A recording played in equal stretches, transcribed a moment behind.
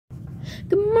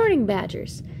Good morning,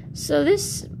 Badgers. So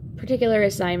this particular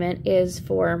assignment is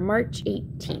for March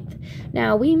 18th.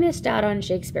 Now, we missed out on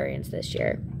Shakespeariance this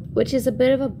year, which is a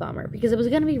bit of a bummer because it was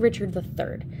going to be Richard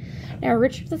III. Now,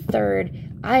 Richard III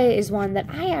is one that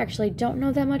I actually don't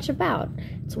know that much about.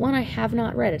 It's one I have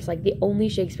not read. It's like the only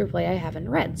Shakespeare play I haven't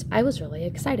read, so I was really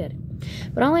excited.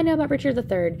 But all I know about Richard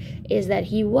III is that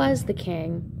he was the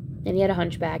king, and he had a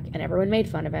hunchback, and everyone made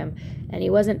fun of him, and he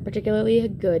wasn't particularly a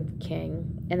good king,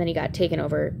 and then he got taken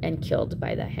over and killed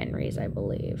by the Henrys, I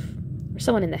believe, or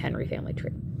someone in the Henry family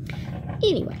tree.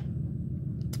 Anyway,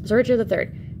 so Richard III,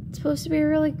 it's supposed to be a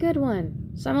really good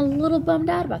one, so I'm a little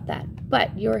bummed out about that,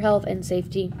 but your health and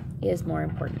safety is more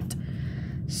important.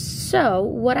 So,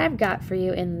 what I've got for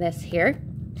you in this here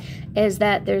is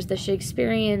that there's the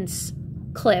Shakespeariance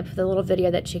clip, the little video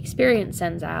that Shakespeariance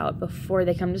sends out before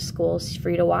they come to school. It's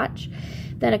free to watch.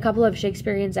 Then a couple of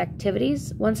Shakespeariance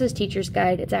activities. One says teacher's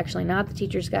guide. It's actually not the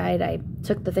teacher's guide. I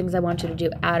took the things I want you to do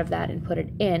out of that and put it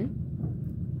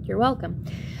in. You're welcome.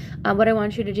 What I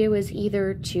want you to do is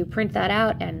either to print that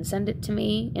out and send it to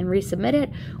me and resubmit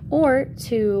it, or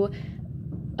to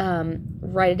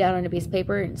write it down on a piece of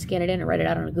paper and scan it in, or write it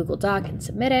out on a Google Doc and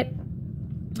submit it.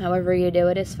 However you do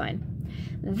it is fine.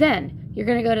 Then you're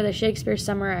going to go to the Shakespeare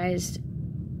Summarized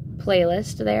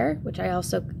playlist there, which I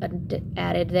also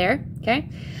added there, okay?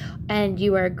 And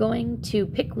you are going to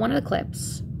pick one of the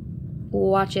clips,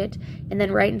 watch it, and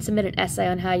then write and submit an essay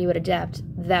on how you would adapt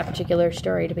that particular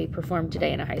story to be performed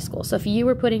today in a high school. So if you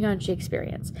were putting on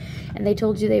Shakespeariance, and they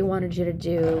told you they wanted you to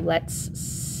do, let's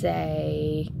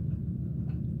say,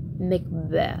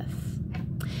 Macbeth,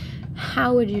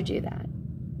 how would you do that?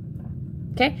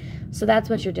 Okay, so that's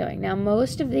what you're doing. Now,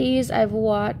 most of these I've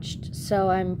watched, so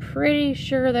I'm pretty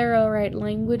sure they're all right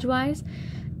language-wise.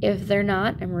 If they're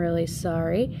not, I'm really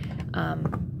sorry.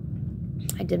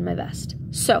 I did my best.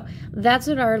 So, that's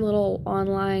what our little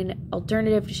online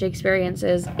alternative to Shakespeariance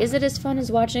is. Is it as fun as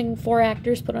watching 4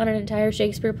 actors put on an entire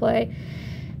Shakespeare play?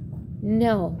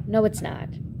 No, it's not.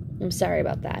 I'm sorry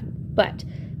about that. But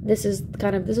this is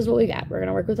what we got. We're going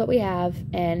to work with what we have,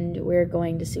 and we're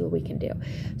going to see what we can do.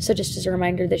 So just as a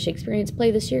reminder, the Shakespeareance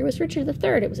play this year was Richard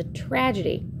III. It was a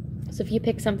tragedy. So if you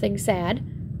pick something sad,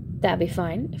 that'd be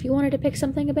fine. If you wanted to pick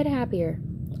something a bit happier,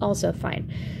 also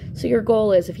fine. So your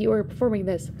goal is, if you were performing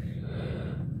this,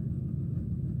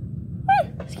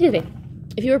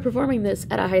 if you were performing this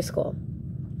at a high school,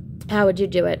 how would you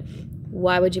do it?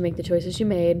 Why would you make the choices you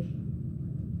made?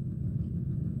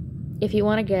 If you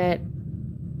want to get,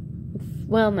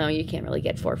 well, no, you can't really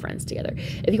get 4 friends together.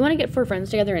 If you want to get 4 friends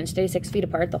together and stay 6 feet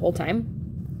apart the whole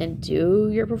time and do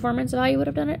your performance of how you would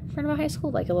have done it in front of a high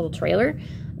school, like a little trailer,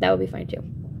 that would be fine too.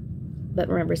 But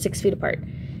remember, 6 feet apart.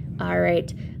 All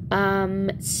right.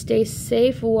 Stay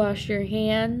safe, wash your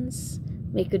hands,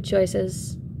 make good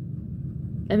choices.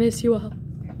 I miss you all.